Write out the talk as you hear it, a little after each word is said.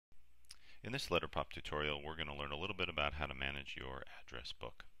In this LetterPOP tutorial, we're going to learn a little bit about how to manage your address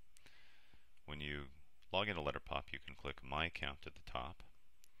book. When you log into LetterPOP, you can click My Account at the top,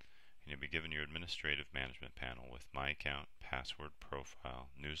 and you'll be given your administrative management panel with My Account, Password, Profile,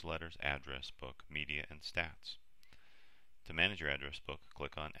 Newsletters, Address Book, Media, and Stats. To manage your address book,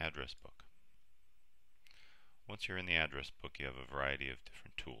 click on Address Book. Once you're in the address book, you have a variety of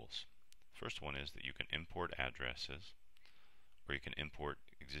different tools. First one is that you can import addresses, or you can import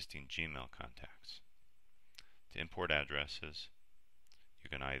existing Gmail contacts. To import addresses, you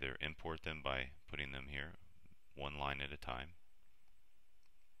can either import them by putting them here, one line at a time,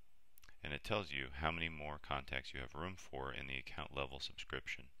 and it tells you how many more contacts you have room for in the account level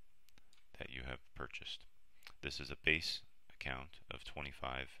subscription that you have purchased. This is a base account of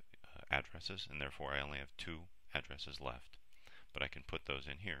 25 addresses, and therefore I only have 2 addresses left, but I can put those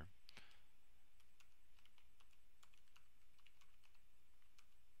in here.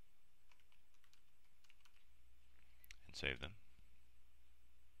 And save them.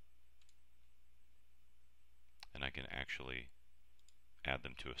 And I can actually add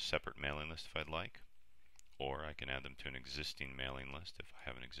them to a separate mailing list if I'd like, or I can add them to an existing mailing list if I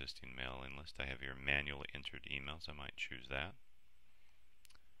have an existing mailing list. I have here manually entered emails. I might choose that.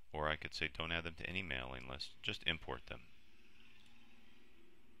 Or I could say don't add them to any mailing list, just import them.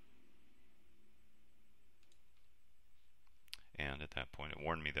 And at that point it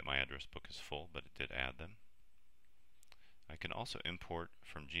warned me that my address book is full, but it did add them. I can also import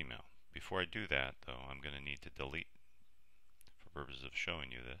from Gmail. Before I do that, though, I'm going to need to delete, for purposes of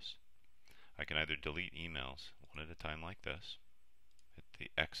showing you this. I can either delete emails one at a time like this, hit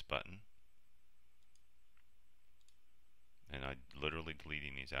the X button, and I'm literally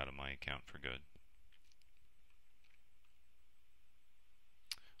deleting these out of my account for good.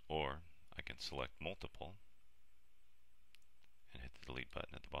 Or I can select multiple and hit the delete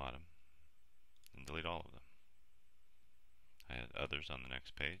button at the bottom and delete all of them. I had others on the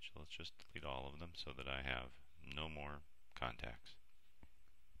next page. Let's just delete all of them so that I have no more contacts.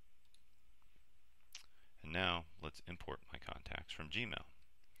 And now let's import my contacts from Gmail.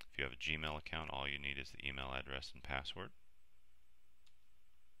 If you have a Gmail account, all you need is the email address and password.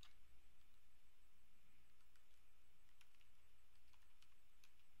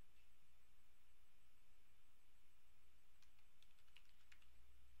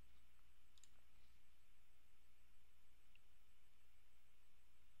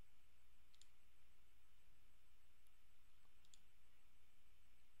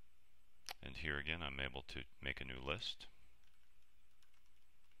 And here again, I'm able to make a new list.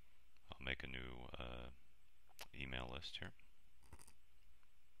 I'll make a new email list here.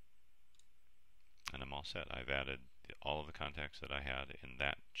 And I'm all set. I've added all of the contacts that I had in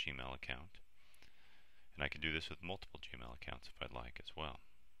that Gmail account. And I can do this with multiple Gmail accounts if I'd like as well.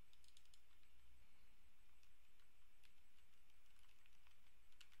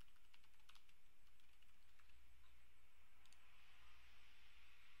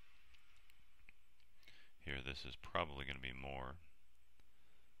 Here, this is probably going to be more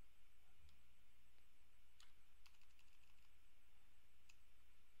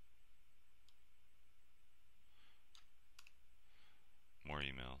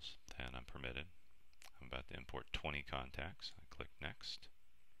emails than I'm permitted. I'm about to import 20 contacts. I click Next.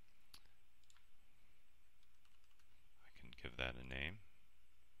 I can give that a name,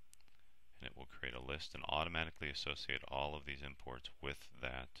 and it will create a list and automatically associate all of these imports with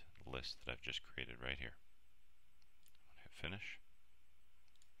that list that I've just created right here. I'm going to hit Finish.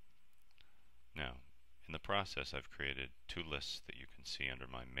 Now, in the process, I've created 2 lists that you can see under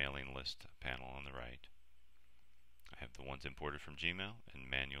my mailing list panel on the right. I have the ones imported from Gmail and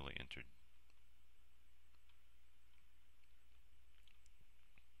manually entered.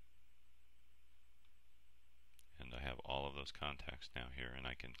 And I have all of those contacts now here, and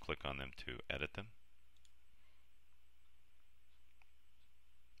I can click on them to edit them.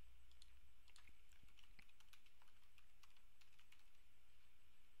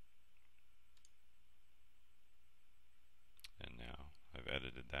 And now I've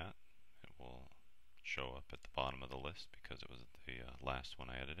edited that. It will show up at the bottom of the list because it was the last one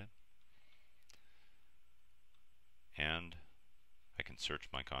I edited. And I can search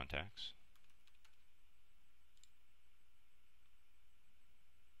my contacts.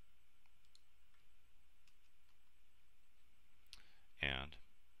 And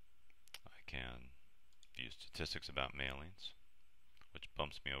I can view statistics about mailings, which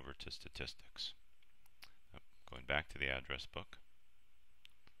bumps me over to statistics. Going back to the address book,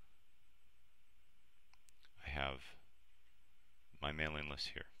 I have my mailing list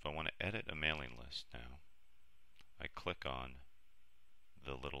here. If I want to edit a mailing list now, I click on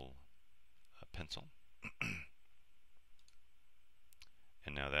the little pencil.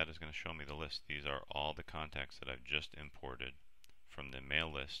 And now that is going to show me the list. These are all the contacts that I've just imported from the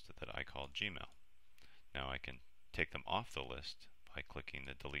mail list that I call Gmail. Now I can take them off the list by clicking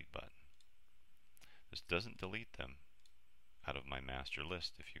the delete button. This doesn't delete them out of my master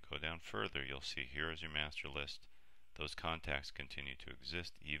list. If you go down further, you'll see here is your master list. Those contacts continue to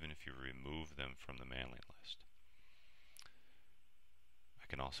exist even if you remove them from the mailing list. I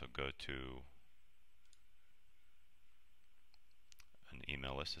can also go to an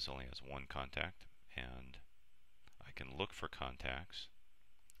email list. This only has one contact, and I can look for contacts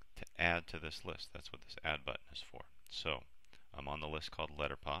to add to this list. That's what this add button is for. So I'm on the list called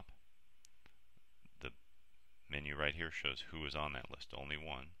LetterPOP. The menu right here shows who is on that list, only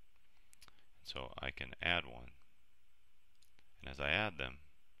one. So I can add one, and as I add them,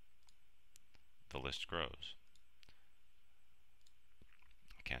 the list grows.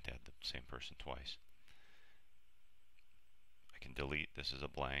 I can't add the same person twice. I can delete. This is a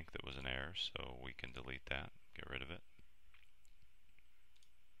blank that was an error, so we can delete that, get rid of it.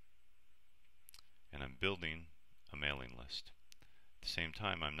 And I'm building a mailing list. At the same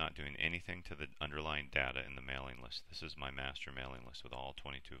time, I'm not doing anything to the underlying data in the mailing list. This is my master mailing list with all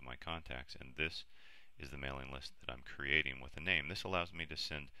 22 of my contacts, and this is the mailing list that I'm creating with a name. This allows me to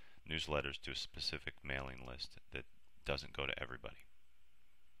send newsletters to a specific mailing list that doesn't go to everybody.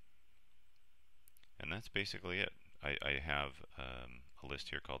 And that's basically it. I have a list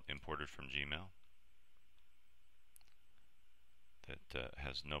here called Imported from Gmail that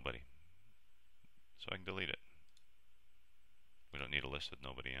has nobody. So I can delete it. We don't need a list with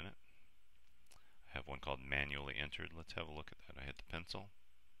nobody in it. I have one called Manually Entered. Let's have a look at that. I hit the pencil,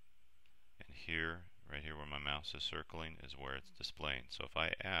 and here, right here where my mouse is circling, is where it's displaying. So if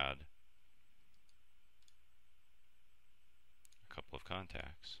I add a couple of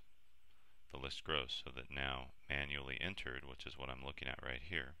contacts, the list grows, so that now Manually Entered, which is what I'm looking at right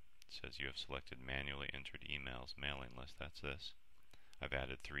here, it says you have selected Manually Entered Emails Mailing List. That's this. I've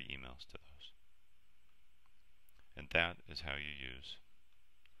added 3 emails to those. And that is how you use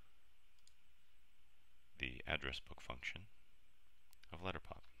the address book function of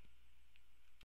LetterPOP.